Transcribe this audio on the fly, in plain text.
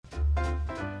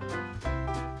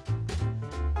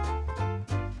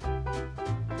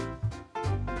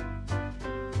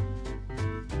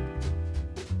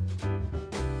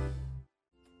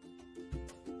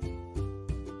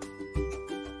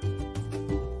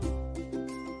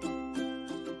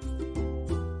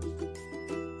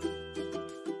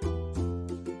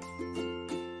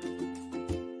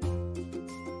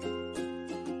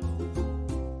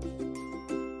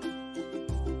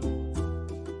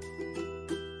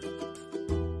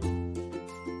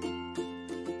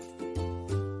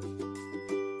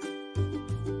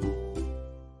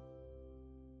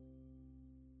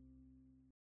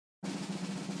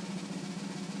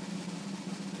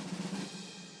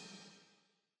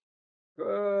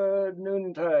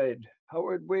Eventide,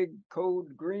 Howard Wig,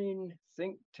 Code Green,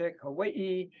 Think Tech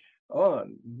Hawaii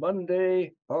on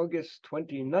Monday, August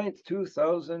 29th,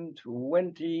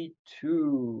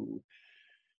 2022.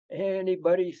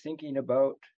 Anybody thinking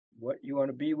about what you want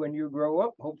to be when you grow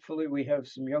up? Hopefully, we have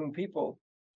some young people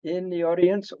in the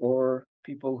audience or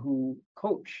people who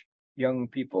coach young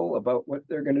people about what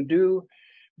they're going to do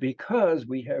because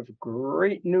we have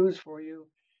great news for you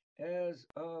as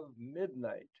of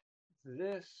midnight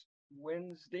this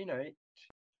Wednesday night.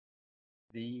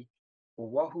 The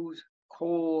Oahu's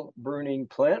coal burning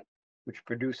plant, which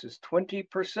produces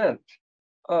 20%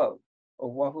 of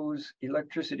Oahu's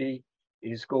electricity,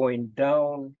 is going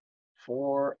down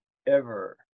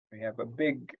forever. We have a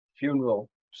big funeral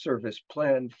service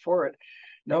planned for it.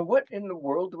 Now, what in the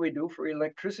world do we do for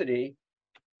electricity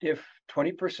if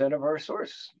 20% of our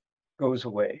source goes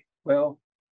away? Well,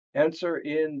 answer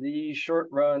in the short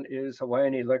run is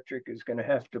Hawaiian Electric is going to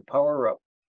have to power up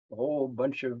a whole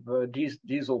bunch of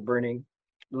diesel burning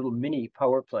little mini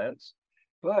power plants.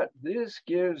 But this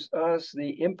gives us the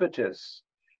impetus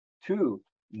to,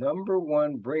 number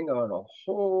one, bring on a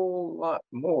whole lot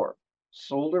more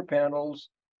solar panels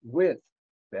with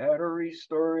battery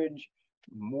storage,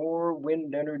 more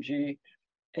wind energy,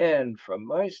 and from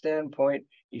my standpoint,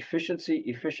 efficiency,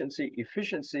 efficiency,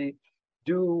 efficiency,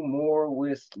 do more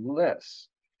with less.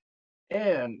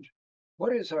 And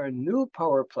what is our new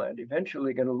power plant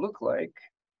eventually going to look like?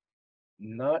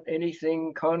 Not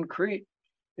anything concrete.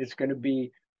 It's going to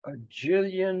be a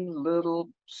jillion little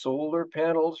solar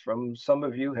panels. From some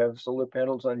of you have solar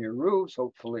panels on your roofs,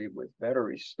 hopefully with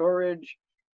battery storage.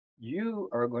 You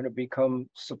are going to become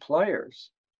suppliers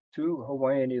to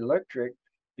Hawaiian Electric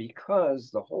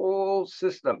because the whole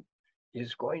system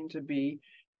is going to be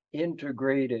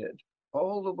integrated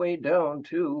all the way down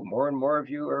to more and more of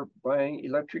you are buying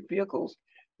electric vehicles.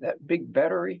 That big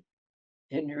battery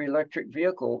in your electric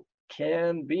vehicle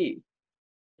can be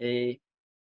a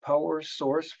power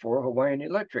source for Hawaiian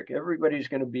Electric. Everybody's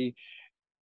going to be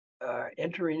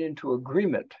entering into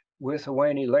agreement with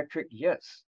Hawaiian Electric.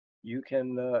 Yes, you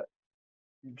can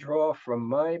draw from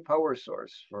my power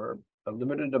source for a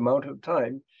limited amount of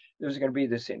time. There's going to be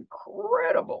this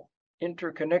incredible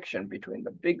interconnection between the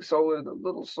big solar, the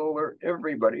little solar,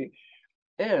 everybody.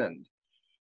 And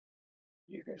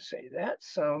you can say, that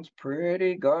sounds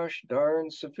pretty gosh darn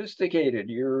sophisticated.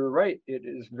 You're right. It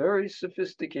is very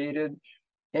sophisticated,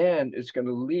 and it's going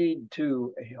to lead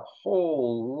to a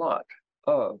whole lot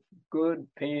of good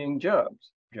paying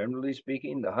jobs. Generally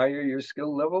speaking, the higher your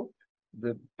skill level,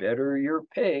 the better your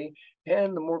pay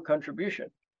and the more contribution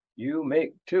you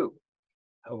make too.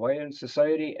 Hawaiian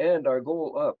society and our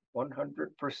goal up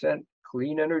 100%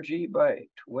 clean energy by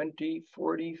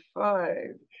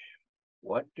 2045.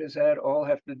 What does that all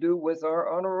have to do with our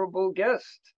honorable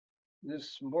guest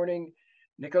this morning,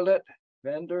 Nicolette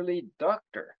Vanderlee,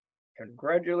 Doctor?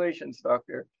 Congratulations,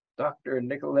 Doctor. Dr.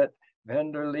 Nicolette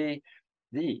Vanderlee,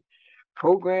 the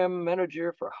program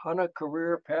manager for HANA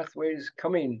Career Pathways,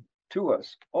 coming to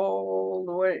us all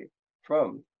the way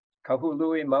from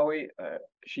Kahului, Maui.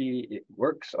 She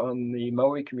works on the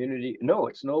Maui community. No,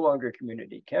 it's no longer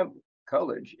community camp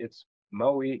college. It's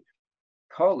Maui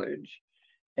College.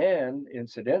 And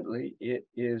incidentally, it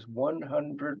is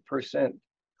 100%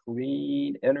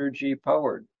 clean energy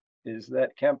powered, is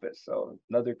that campus. So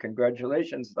another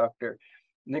congratulations, Dr.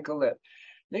 Nicolette.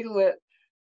 Nicolette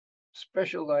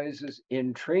specializes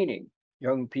in training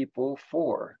young people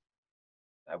for,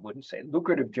 I wouldn't say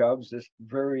lucrative jobs, just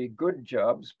very good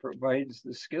jobs, provides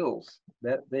the skills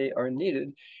that they are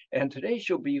needed. And today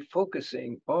she'll be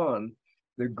focusing on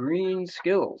the green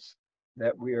skills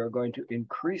that we are going to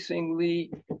increasingly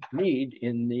need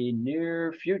in the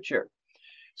near future.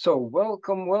 So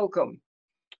welcome, welcome,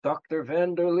 Dr.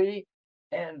 Vanderlee,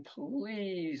 and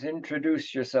please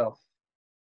introduce yourself.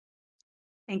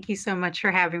 Thank you so much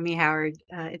for having me, Howard.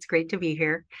 It's great to be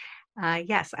here.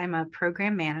 Yes, I'm a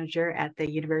program manager at the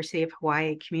University of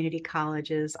Hawaii Community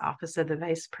College's Office of the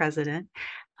Vice President.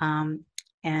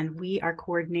 And we are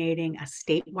coordinating a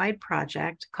statewide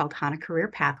project called HANA Career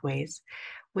Pathways,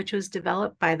 which was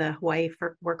developed by the Hawaii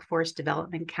Workforce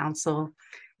Development Council,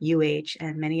 UH,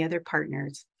 and many other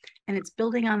partners. And it's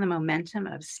building on the momentum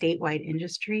of statewide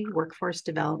industry, workforce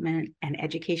development, and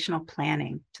educational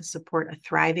planning to support a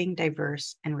thriving,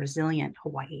 diverse, and resilient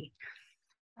Hawaii.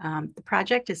 The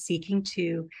project is seeking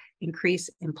to increase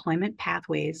employment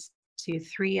pathways to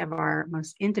 3 of our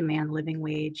most in-demand living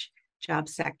wage job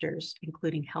sectors,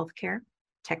 including healthcare,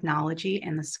 technology,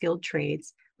 and the skilled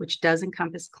trades, which does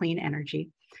encompass clean energy.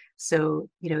 So,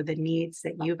 the needs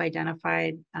that you've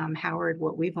identified, Howard,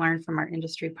 what we've learned from our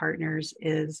industry partners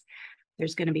is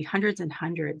there's going to be hundreds and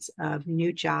hundreds of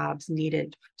new jobs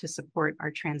needed to support our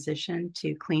transition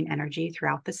to clean energy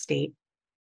throughout the state.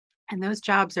 And those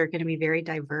jobs are going to be very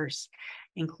diverse,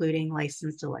 including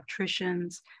licensed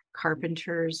electricians,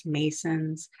 carpenters,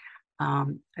 masons,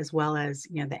 as well as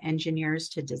the engineers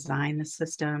to design the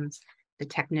systems, the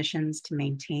technicians to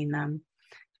maintain them,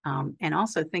 and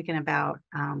also thinking about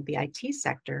the IT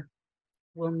sector.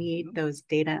 We'll need those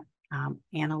data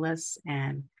analysts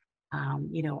and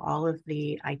all of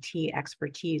the IT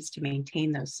expertise to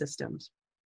maintain those systems.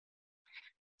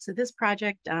 So this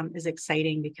project is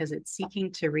exciting because it's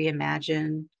seeking to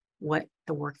reimagine what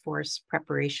the workforce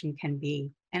preparation can be.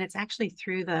 And it's actually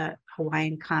through the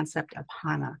Hawaiian concept of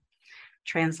hana,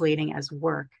 translating as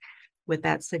work, with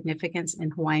that significance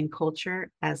in Hawaiian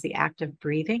culture as the act of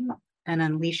breathing and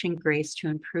unleashing grace to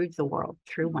improve the world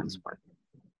through one's work.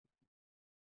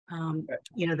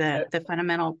 The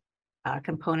fundamental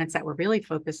components that we're really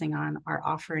focusing on are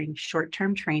offering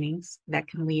short-term trainings that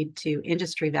can lead to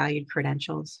industry-valued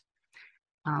credentials,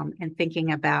 and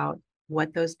thinking about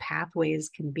what those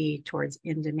pathways can be towards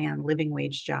in-demand living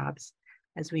wage jobs.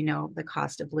 As we know, the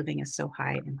cost of living is so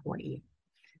high in Hawaii.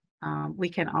 We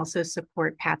can also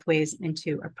support pathways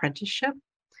into apprenticeship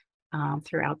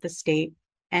throughout the state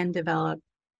and develop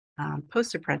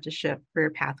post-apprenticeship career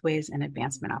pathways and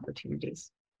advancement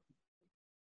opportunities.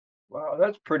 Wow,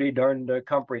 that's pretty darn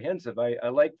comprehensive. I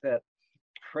like that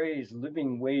phrase,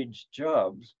 living wage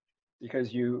jobs,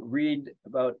 because you read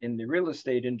about in the real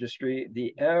estate industry,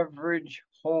 the average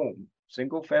home,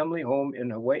 single family home in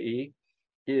Hawaii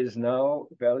is now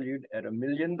valued at $1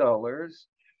 million.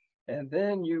 And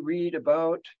then you read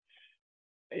about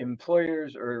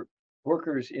employers or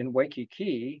workers in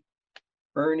Waikiki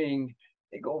earning,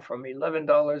 they go from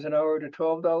 $11 an hour to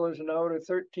 $12 an hour to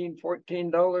 $13,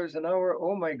 $14 an hour.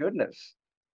 Oh my goodness.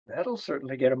 That'll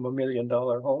certainly get them $1 million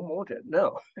home, won't it?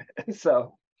 No.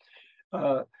 So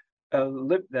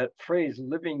that phrase,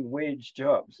 living wage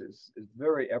jobs, is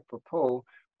very apropos.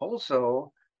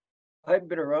 Also, I've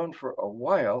been around for a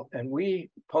while, and we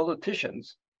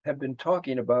politicians have been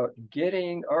talking about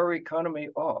getting our economy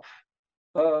off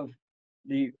of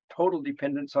the total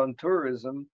dependence on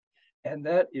tourism. And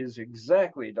that is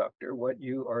exactly, Doctor, what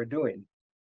you are doing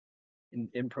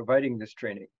in providing this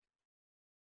training.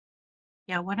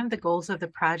 Yeah, one of the goals of the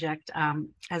project,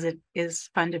 as it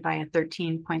is funded by a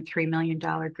 $13.3 million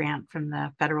grant from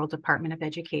the Federal Department of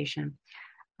Education,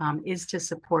 is to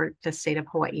support the state of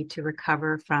Hawaii to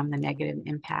recover from the negative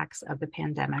impacts of the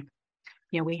pandemic.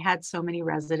 We had so many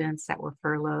residents that were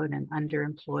furloughed and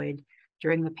underemployed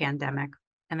during the pandemic.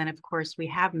 And then, of course, we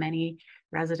have many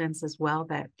residents as well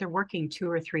that they're working 2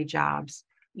 or 3 jobs,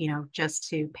 just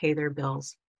to pay their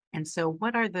bills. And so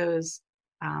what are those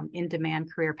in-demand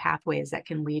career pathways that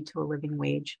can lead to a living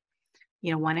wage?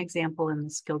 One example in the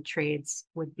skilled trades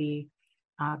would be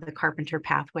the carpenter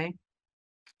pathway.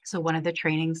 So one of the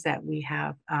trainings that we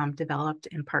have developed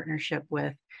in partnership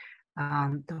with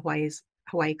the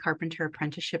Hawaii Carpenter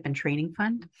Apprenticeship and Training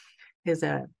Fund is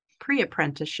a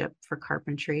pre-apprenticeship for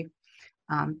carpentry.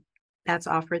 That's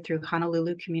offered through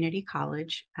Honolulu Community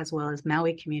College as well as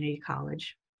Maui Community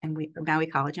College, and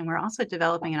we're also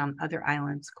developing it on other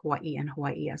islands, Kauai and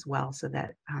Hawaii as well, so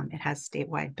that it has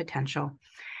statewide potential.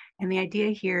 And the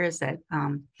idea here is that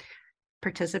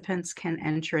participants can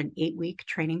enter an 8-week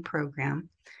training program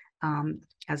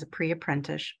as a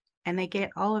pre-apprentice, and they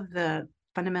get all of the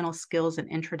fundamental skills and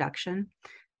introduction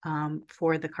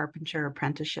for the carpenter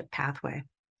apprenticeship pathway.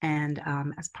 And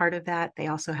as part of that, they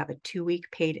also have a 2-week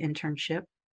paid internship.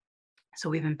 So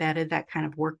we've embedded that kind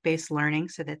of work-based learning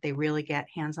so that they really get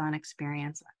hands-on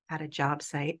experience at a job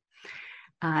site.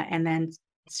 And then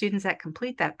students that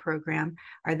complete that program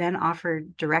are then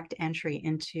offered direct entry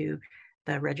into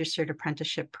the registered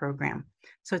apprenticeship program.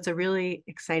 So it's a really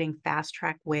exciting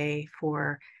fast-track way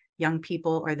for young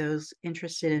people or those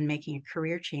interested in making a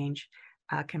career change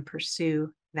can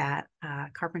pursue that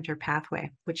carpenter pathway,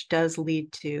 which does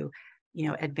lead to,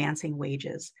 advancing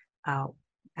wages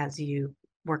as you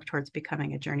work towards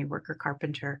becoming a journey worker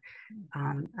carpenter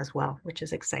as well, which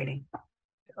is exciting.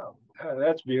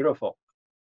 That's beautiful.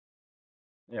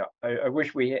 Yeah, I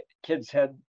wish kids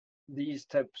had these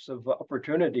types of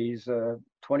opportunities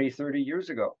 20, 30 years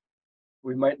ago.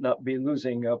 We might not be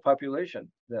losing population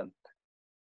then.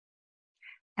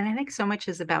 And I think so much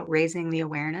is about raising the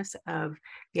awareness of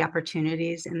the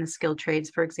opportunities in the skilled trades,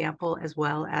 for example, as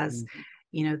well as,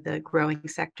 the growing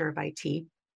sector of IT.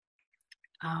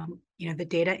 The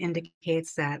data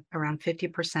indicates that around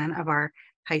 50% of our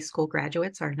high school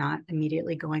graduates are not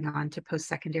immediately going on to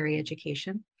post-secondary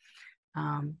education.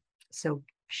 So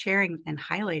sharing and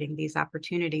highlighting these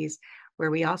opportunities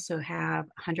where we also have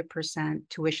 100%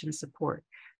 tuition support.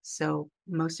 So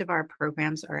most of our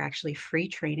programs are actually free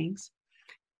trainings,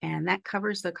 and that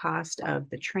covers the cost of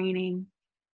the training,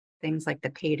 things like the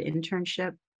paid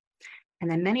internship. And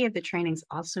then many of the trainings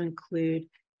also include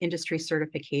industry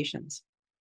certifications.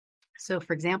 So,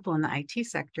 for example, in the IT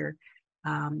sector,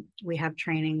 we have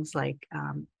trainings like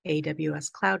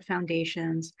AWS Cloud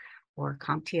Foundations or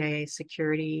CompTIA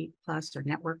Security Plus or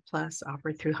Network Plus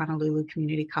offered through Honolulu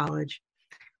Community College.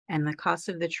 And the cost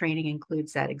of the training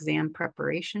includes that exam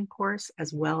preparation course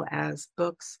as well as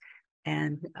books,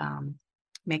 and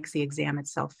makes the exam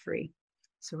itself free.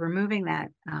 So removing that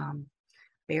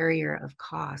barrier of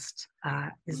cost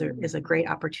is a great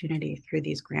opportunity through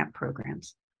these grant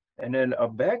programs. And then a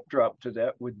backdrop to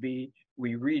that would be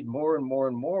we read more and more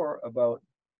and more about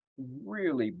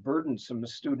really burdensome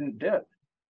student debt.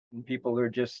 And people are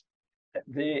just,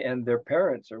 they and their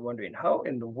parents are wondering, how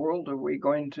in the world are we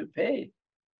going to pay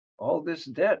all this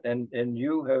debt? And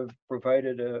you have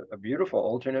provided a beautiful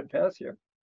alternate path here.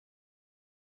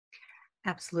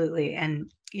 Absolutely.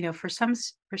 And, for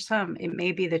some, it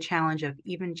may be the challenge of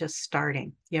even just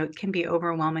starting. It can be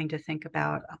overwhelming to think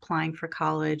about applying for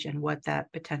college and what that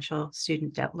potential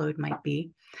student debt load might be.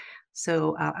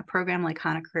 So a program like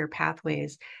HANA Career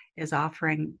Pathways is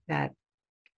offering that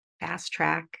fast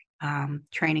track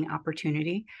training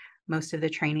opportunity. Most of the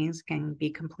trainings can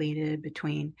be completed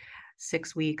between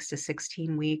 6 weeks to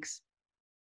 16 weeks.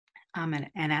 And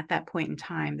at that point in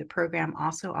time, the program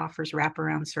also offers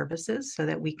wraparound services so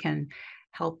that we can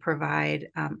help provide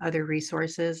other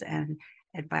resources and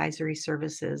advisory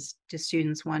services to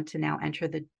students want to now enter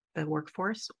the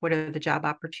workforce. What are the job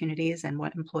opportunities and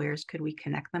what employers could we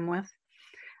connect them with?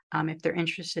 If they're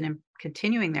interested in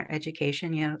continuing their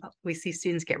education, we see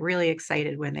students get really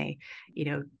excited when they,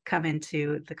 come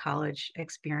into the college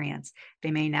experience.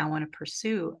 They may now want to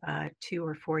pursue a 2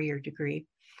 or 4 year degree.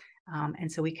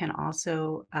 And so we can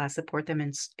also support them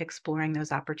in exploring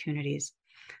those opportunities.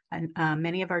 And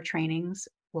many of our trainings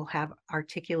will have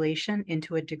articulation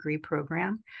into a degree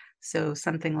program. So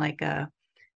something like a,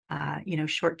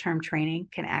 short-term training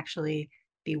can actually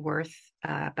be worth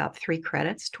about 3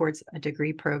 credits towards a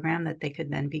degree program that they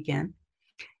could then begin.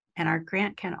 And our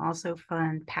grant can also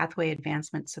fund pathway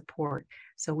advancement support.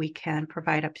 So we can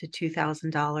provide up to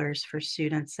 $2,000 for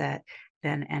students that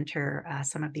then enter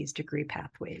some of these degree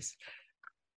pathways.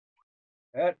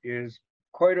 That is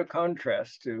quite a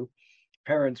contrast to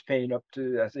parents paying up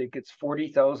to, I think it's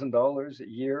 $40,000 a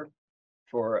year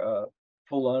for a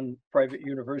full-on private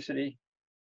university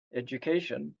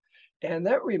education. And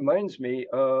that reminds me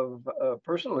of a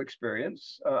personal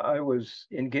experience. I was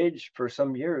engaged for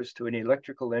some years to an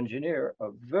electrical engineer, a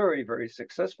very, very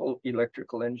successful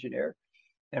electrical engineer.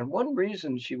 And one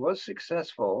reason she was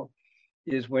successful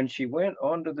is when she went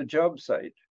onto the job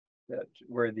site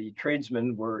where the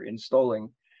tradesmen were installing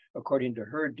according to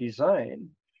her design,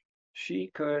 she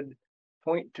could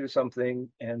point to something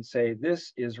and say,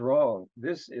 this is wrong,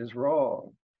 this is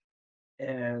wrong.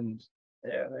 And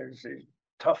there's these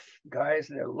tough guys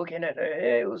and they're looking at her,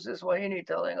 hey, who's this Wahine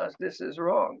telling us this is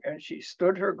wrong? And she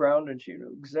stood her ground and she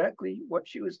knew exactly what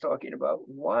she was talking about,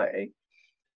 why.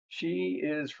 She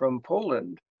is from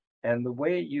Poland, and the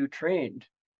way you trained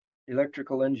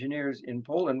electrical engineers in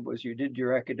Poland was you did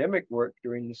your academic work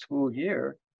during the school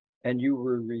year, and you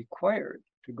were required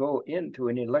to go into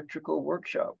an electrical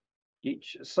workshop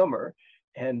each summer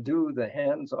and do the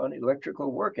hands-on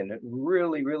electrical work. And it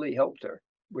really, really helped her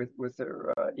with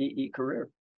her EE career.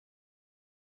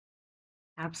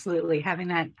 Absolutely. Having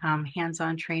that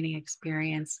hands-on training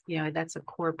experience, that's a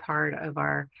core part of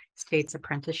our state's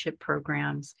apprenticeship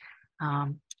programs.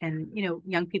 And,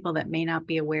 young people that may not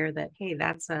be aware that, hey,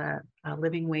 that's a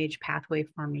living wage pathway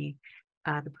for me.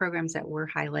 The programs that we're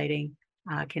highlighting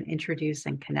can introduce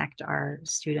and connect our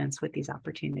students with these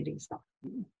opportunities.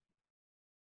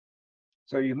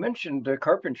 So you mentioned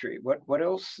carpentry. What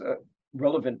else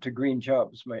relevant to green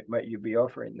jobs might you be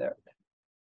offering there?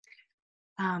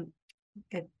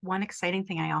 One exciting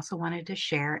thing I also wanted to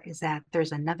share is that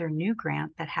there's another new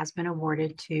grant that has been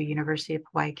awarded to University of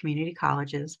Hawaii Community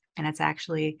Colleges, and it's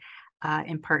actually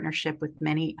in partnership with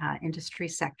many industry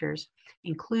sectors,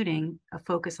 including a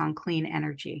focus on clean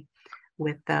energy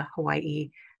with the Hawaii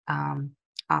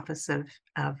Office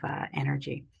of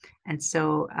Energy. And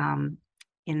so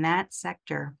in that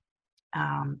sector,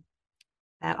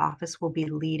 that office will be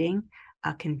leading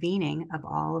a convening of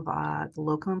all of the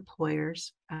local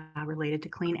employers related to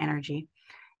clean energy.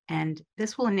 And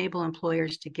this will enable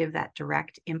employers to give that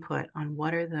direct input on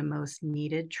what are the most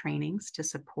needed trainings to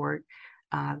support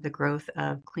the growth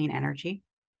of clean energy.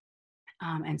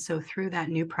 And so through that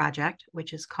new project,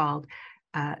 which is called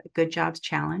Good Jobs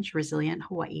Challenge Resilient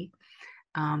Hawaii,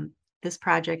 um, this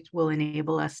project will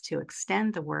enable us to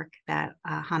extend the work that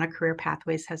HANA Career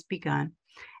Pathways has begun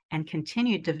and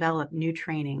continue to develop new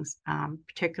trainings,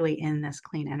 particularly in this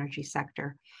clean energy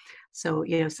sector. So,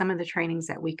 some of the trainings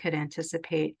that we could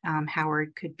anticipate,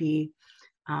 Howard, could be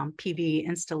PV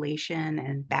installation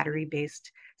and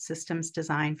battery-based systems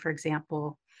design, for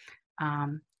example.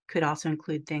 Could also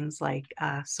include things like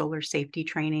solar safety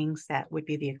trainings that would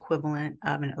be the equivalent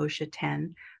of an OSHA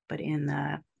 10, but in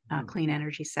the clean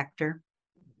energy sector.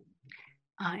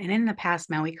 And in the past,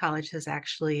 Maui College has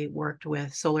actually worked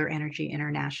with Solar Energy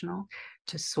International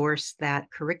to source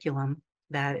that curriculum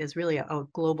that is really a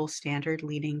global standard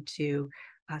leading to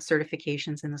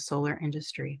certifications in the solar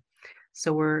industry.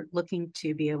 So we're looking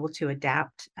to be able to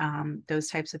adapt those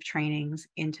types of trainings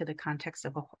into the context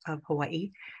of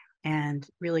Hawaii and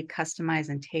really customize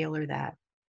and tailor that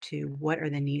to what are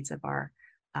the needs of our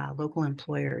local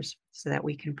employers so that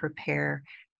we can prepare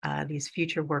these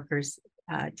future workers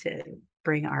to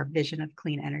bring our vision of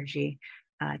clean energy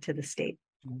to the state.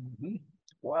 Mhm.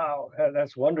 Wow,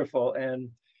 that's wonderful. And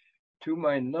to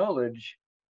my knowledge,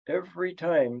 every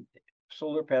time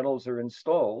solar panels are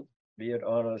installed, be it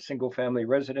on a single family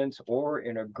residence or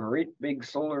in a great big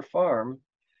solar farm,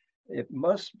 it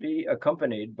must be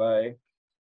accompanied by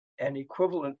an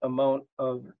equivalent amount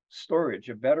of storage,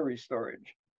 of battery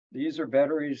storage. These are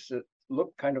batteries that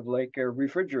look kind of like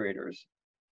refrigerators.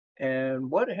 And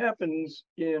what happens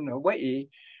in Hawaii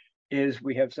is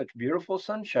we have such beautiful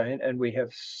sunshine and we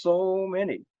have so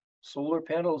many solar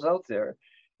panels out there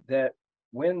that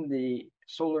when the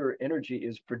solar energy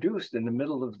is produced in the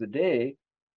middle of the day,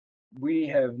 we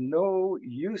have no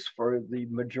use for the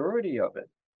majority of it.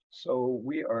 So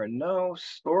we are now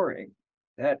storing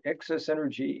that excess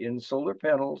energy in solar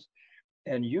panels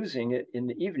and using it in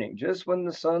the evening. Just when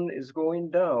the sun is going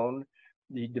down,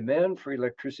 the demand for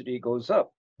electricity goes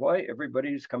up. Why?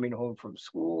 Everybody's coming home from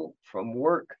school, from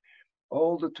work.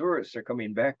 All the tourists are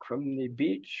coming back from the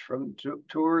beach, from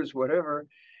tours, whatever,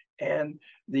 and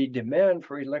the demand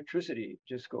for electricity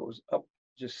just goes up,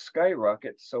 just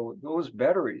skyrockets. So those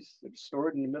batteries that are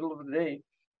stored in the middle of the day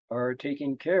are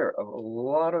taking care of a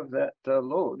lot of that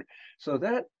load. So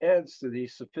that adds to the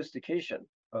sophistication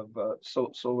of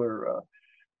solar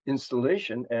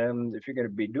installation. And if you're going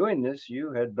to be doing this,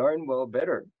 you had darn well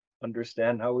better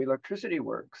understand how electricity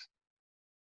works.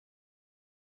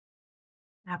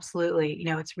 Absolutely.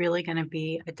 It's really going to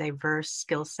be a diverse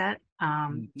skill set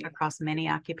Mhm. across many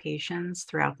occupations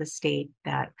throughout the state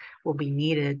that will be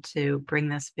needed to bring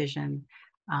this vision,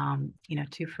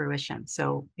 to fruition.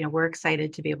 So, we're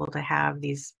excited to be able to have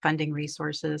these funding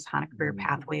resources, HANA Career Mhm.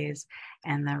 Pathways,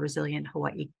 and the Resilient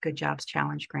Hawaii Good Jobs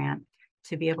Challenge Grant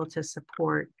to be able to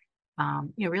support,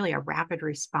 really a rapid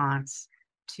response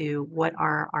to what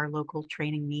are our local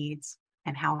training needs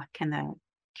and how can the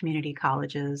community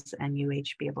colleges and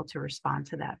UH be able to respond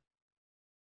to that.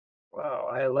 Wow,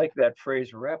 I like that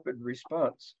phrase, rapid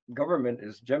response. Government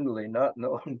is generally not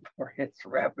known for its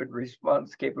rapid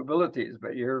response capabilities,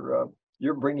 but you're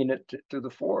bringing it to the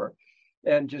fore.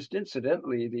 And just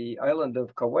incidentally, the island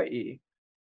of Kauai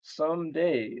some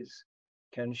days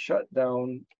can shut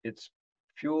down its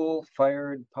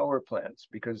fuel-fired power plants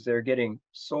because they're getting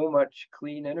so much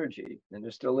clean energy and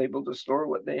they're still able to store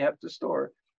what they have to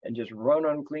store and just run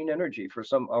on clean energy for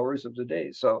some hours of the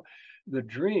day. So the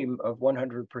dream of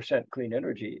 100% clean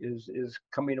energy is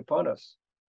coming upon us.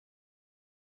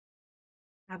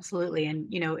 Absolutely.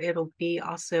 And, it'll be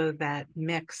also that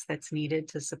mix that's needed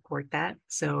to support that.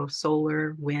 So,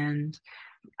 solar, wind,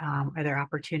 are there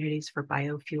opportunities for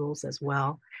biofuels as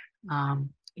well?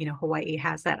 Hawaii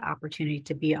has that opportunity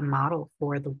to be a model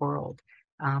for the world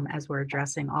as we're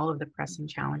addressing all of the pressing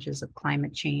challenges of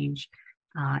climate change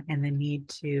and the need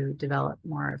to develop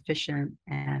more efficient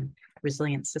and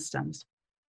resilient systems.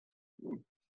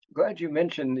 Glad you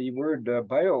mentioned the word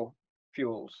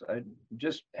biofuels. I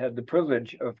just had the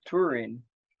privilege of touring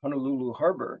Honolulu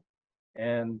Harbor,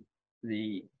 and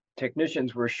the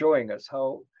technicians were showing us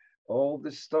how all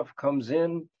this stuff comes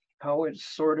in, how it's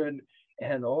sorted,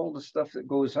 and all the stuff that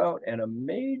goes out. And a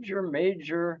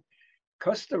major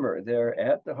customer there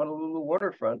at the Honolulu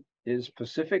waterfront is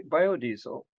Pacific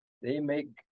Biodiesel. They make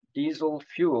diesel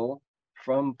fuel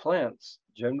from plants,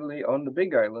 generally on the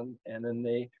Big Island, and then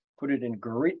they put it in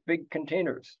great big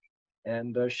containers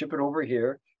and ship it over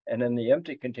here. And then the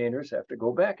empty containers have to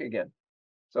go back again.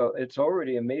 So it's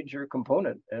already a major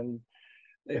component, and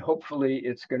hopefully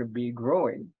it's going to be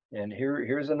growing. And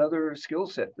here's another skill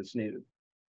set that's needed.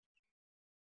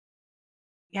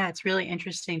 Yeah, it's really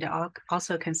interesting to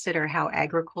also consider how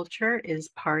agriculture is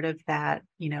part of that,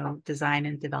 design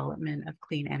and development of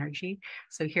clean energy.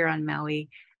 So here on Maui,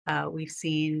 we've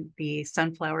seen the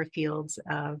sunflower fields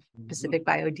of Mhm. Pacific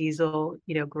Biodiesel,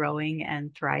 growing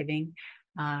and thriving.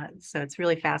 So it's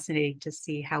really fascinating to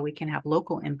see how we can have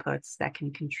local inputs that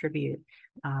can contribute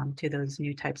to those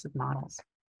new types of models.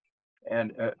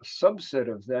 And a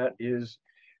subset of that is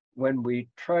when we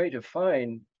try to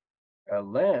find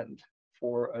land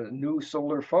for a new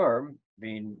solar farm,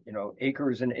 being,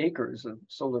 acres and acres of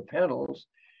solar panels,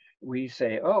 we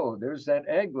say, oh, there's that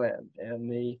ag land.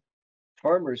 And the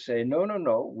farmers say, no, no,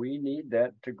 no, we need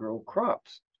that to grow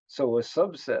crops. So a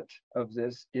subset of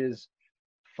this is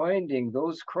finding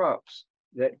those crops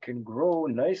that can grow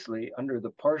nicely under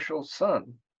the partial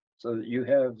sun so that you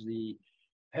have the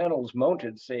panels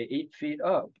mounted, say, 8 feet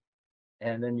up,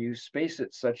 and then you space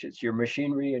it such that your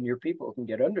machinery and your people can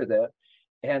get under that.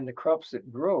 And the crops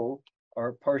that grow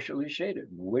are partially shaded.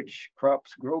 Which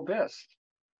crops grow best?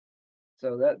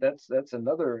 So that's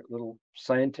another little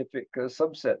scientific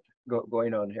subset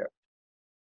going on here.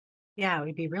 Yeah, it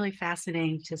would be really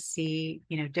fascinating to see,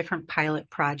 different pilot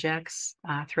projects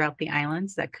throughout the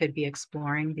islands that could be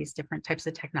exploring these different types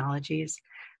of technologies.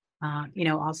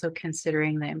 Also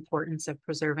considering the importance of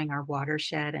preserving our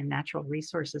watershed and natural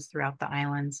resources throughout the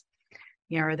islands.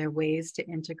 Are there ways to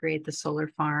integrate the solar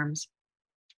farms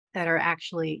that are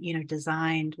actually,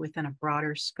 designed within a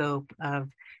broader scope of,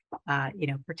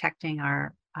 protecting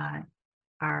our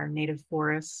native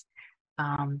forests,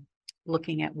 um,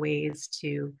 looking at ways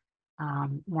to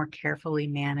more carefully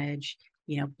manage,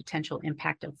 potential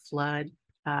impact of flood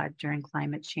during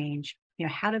climate change.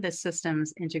 How do the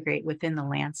systems integrate within the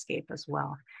landscape as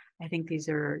well? I think these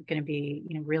are going to be,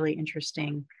 really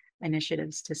interesting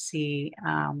initiatives to see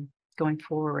going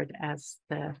forward as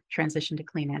the transition to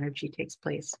clean energy takes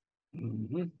place.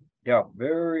 Yeah,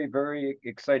 very, very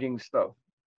exciting stuff.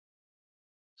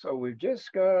 So we've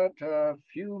just got a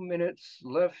few minutes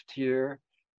left here.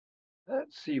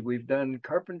 Let's see, we've done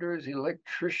carpenters,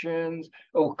 electricians,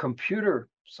 oh, computer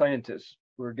scientists.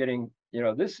 We're getting,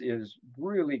 this is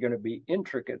really going to be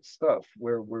intricate stuff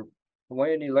where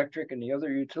Hawaiian Electric and the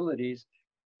other utilities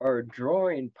are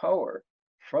drawing power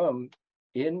from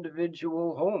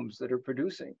individual homes that are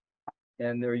producing,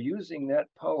 and they're using that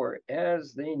power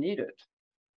as they need it,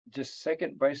 just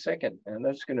second by second. And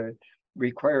that's going to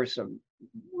require some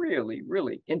really,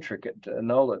 really intricate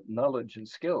knowledge and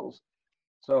skills.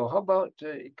 So how about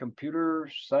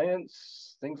computer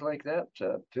science, things like that,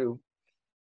 to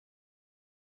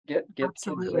get kids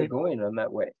Absolutely. going on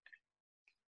that way?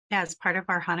 Yeah, as part of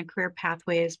our HANA Career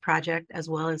Pathways project, as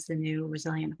well as the new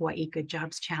Resilient Hawaii Good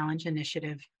Jobs Challenge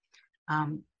initiative,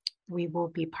 um, we will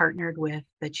be partnered with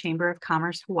the Chamber of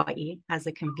Commerce Hawaii as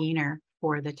a convener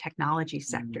for the technology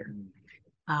sector. Mhm.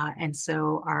 And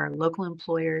so our local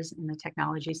employers in the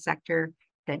technology sector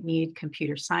that need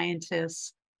computer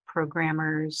scientists,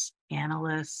 programmers,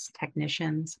 analysts,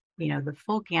 technicians, the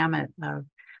full gamut of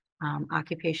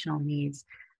occupational needs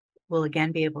will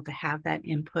again be able to have that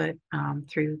input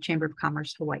through Chamber of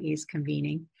Commerce Hawaii's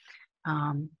convening,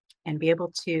 um, and be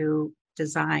able to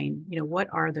design, what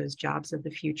are those jobs of the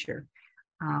future?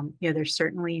 There's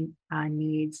certainly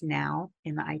needs now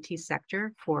in the IT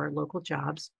sector for local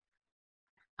jobs,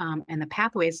 and the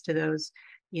pathways to those,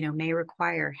 may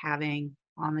require having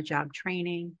on-the-job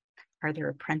training. Are there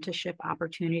apprenticeship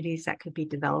opportunities that could be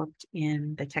developed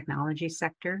in the technology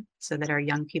sector so that our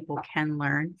young people can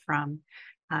learn from,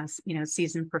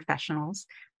 seasoned professionals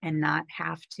and not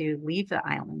have to leave the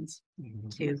islands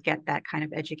Mhm. to get that kind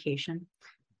of education?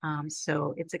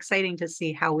 So it's exciting to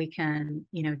see how we can,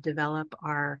 develop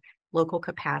our local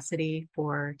capacity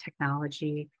for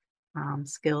technology,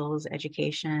 skills,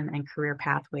 education, and career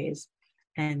pathways,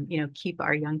 and keep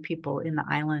our young people in the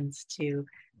islands to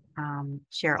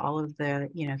share all of the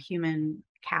human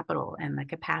capital and the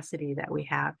capacity that we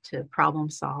have to problem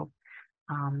solve.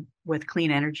 With clean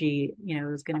energy,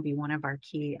 is going to be one of our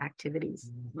key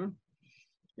activities. Mhm.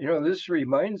 This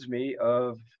reminds me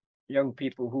of young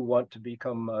people who want to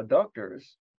become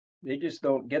doctors. They just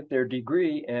don't get their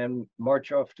degree and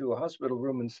march off to a hospital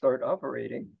room and start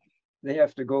operating. They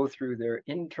have to go through their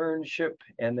internship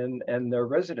and their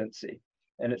residency.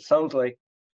 And it sounds like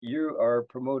you are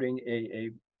promoting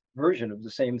a version of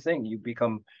the same thing. You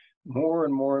become more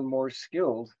and more and more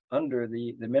skilled under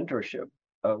the mentorship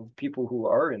of people who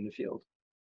are in the field.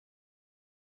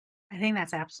 I think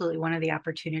that's absolutely one of the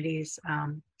opportunities.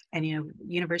 And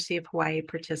University of Hawaii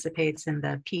participates in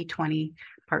the P20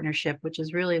 partnership, which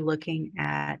is really looking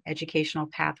at educational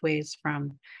pathways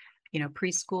from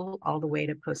preschool all the way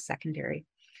to post-secondary.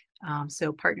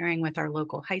 So partnering with our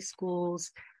local high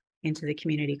schools, into the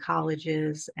community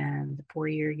colleges and the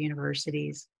four-year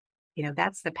universities,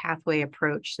 that's the pathway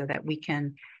approach so that we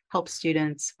can help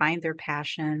students find their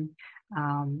passion,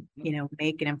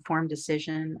 make an informed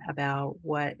decision about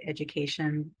what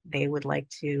education they would like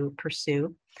to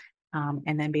pursue,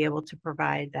 and then be able to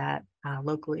provide that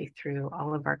locally through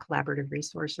all of our collaborative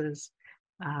resources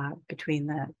between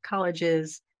the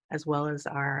colleges as well as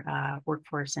our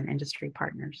workforce and industry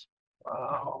partners.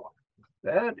 Wow,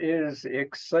 that is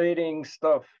exciting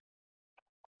stuff,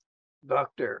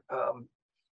 Doctor.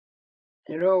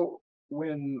 You know,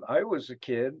 when I was a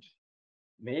kid,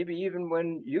 maybe even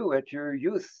when you at your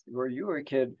youth, or you were a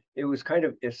kid, it was kind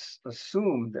of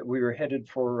assumed that we were headed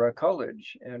for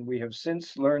college. And we have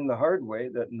since learned the hard way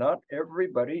that not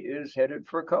everybody is headed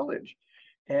for college.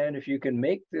 And if you can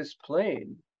make this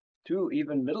plain to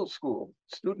even middle school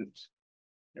students,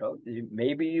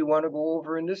 maybe you want to go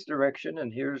over in this direction,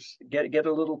 and here's get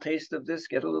a little taste of this,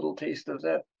 get a little taste of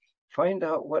that. Find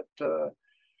out what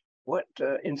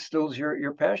instills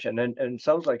your passion, and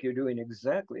sounds like you're doing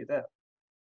exactly that.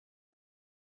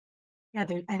 Yeah,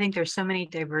 I think there's so many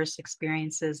diverse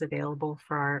experiences available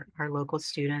for our local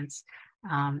students,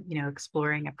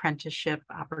 exploring apprenticeship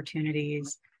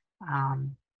opportunities,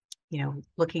 um,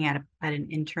 looking at an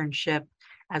internship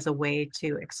as a way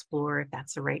to explore if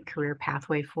that's the right career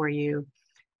pathway for you,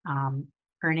 um,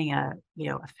 earning a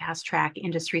fast track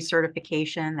industry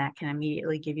certification that can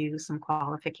immediately give you some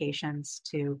qualifications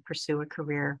to pursue a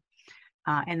career.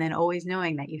 And then always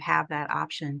knowing that you have that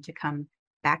option to come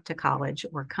back to college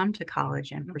or come to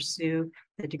college and pursue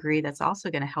the degree that's also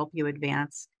going to help you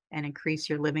advance and increase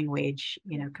your living wage,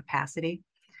 capacity.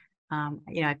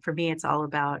 For me, it's all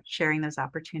about sharing those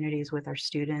opportunities with our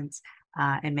students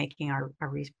and making our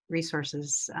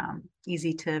resources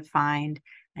easy to find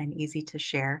and easy to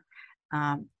share.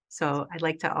 So I'd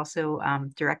like to also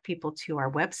direct people to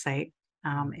our website.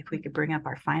 If we could bring up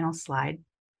our final slide,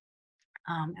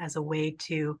 as a way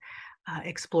to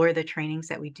explore the trainings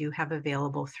that we do have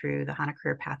available through the HANA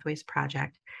Career Pathways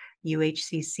Project,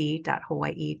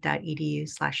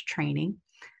 uhcc.hawaii.edu/training.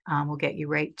 We'll get you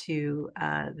right to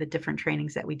the different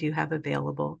trainings that we do have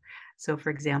available. So for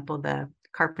example, the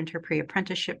Carpenter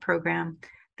Pre-Apprenticeship Program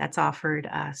that's offered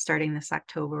starting this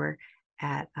October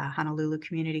at Honolulu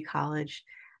Community College,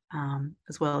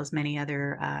 as well as many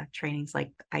other trainings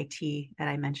like IT that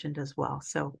I mentioned as well.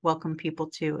 So welcome people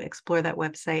to explore that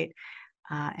website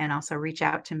and also reach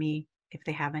out to me if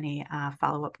they have any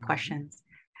follow-up questions.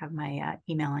 Have my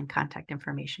email and contact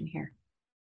information here.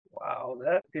 Wow,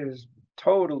 that is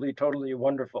totally, totally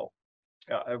wonderful.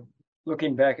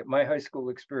 Looking back at my high school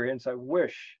experience, I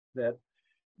wish that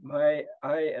I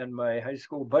and my high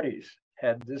school buddies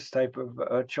had this type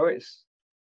of choice.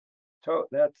 So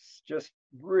that's just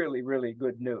really, really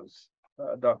good news,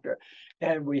 Doctor.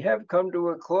 And we have come to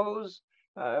a close.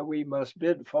 We must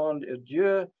bid fond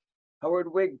adieu.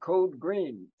 Howard Wig, Code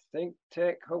Green, Think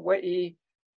Tech Hawaii.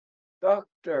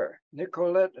 Dr.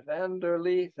 Nicolette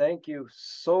Vanderlee, thank you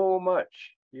so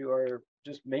much. You are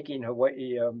just making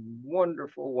Hawaii a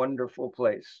wonderful, wonderful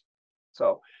place.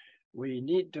 So we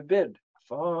need to bid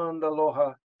fond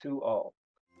aloha to all.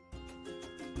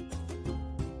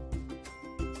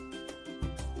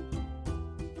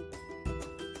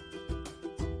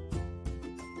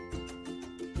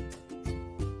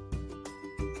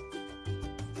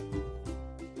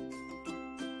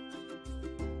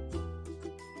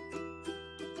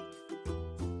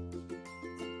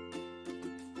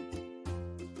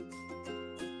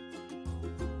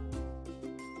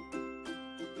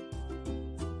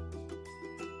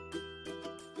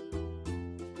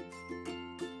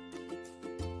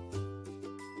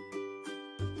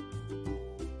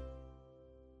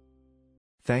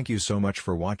 Thank you so much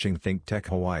for watching Think Tech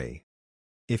Hawaii.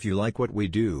 If you like what we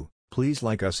do, please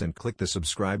like us and click the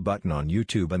subscribe button on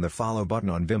YouTube and the follow button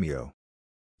on Vimeo.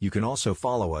 You can also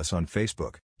follow us on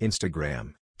Facebook,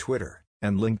 Instagram, Twitter,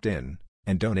 and LinkedIn,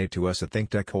 and donate to us at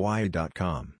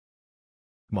thinktechhawaii.com.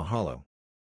 Mahalo.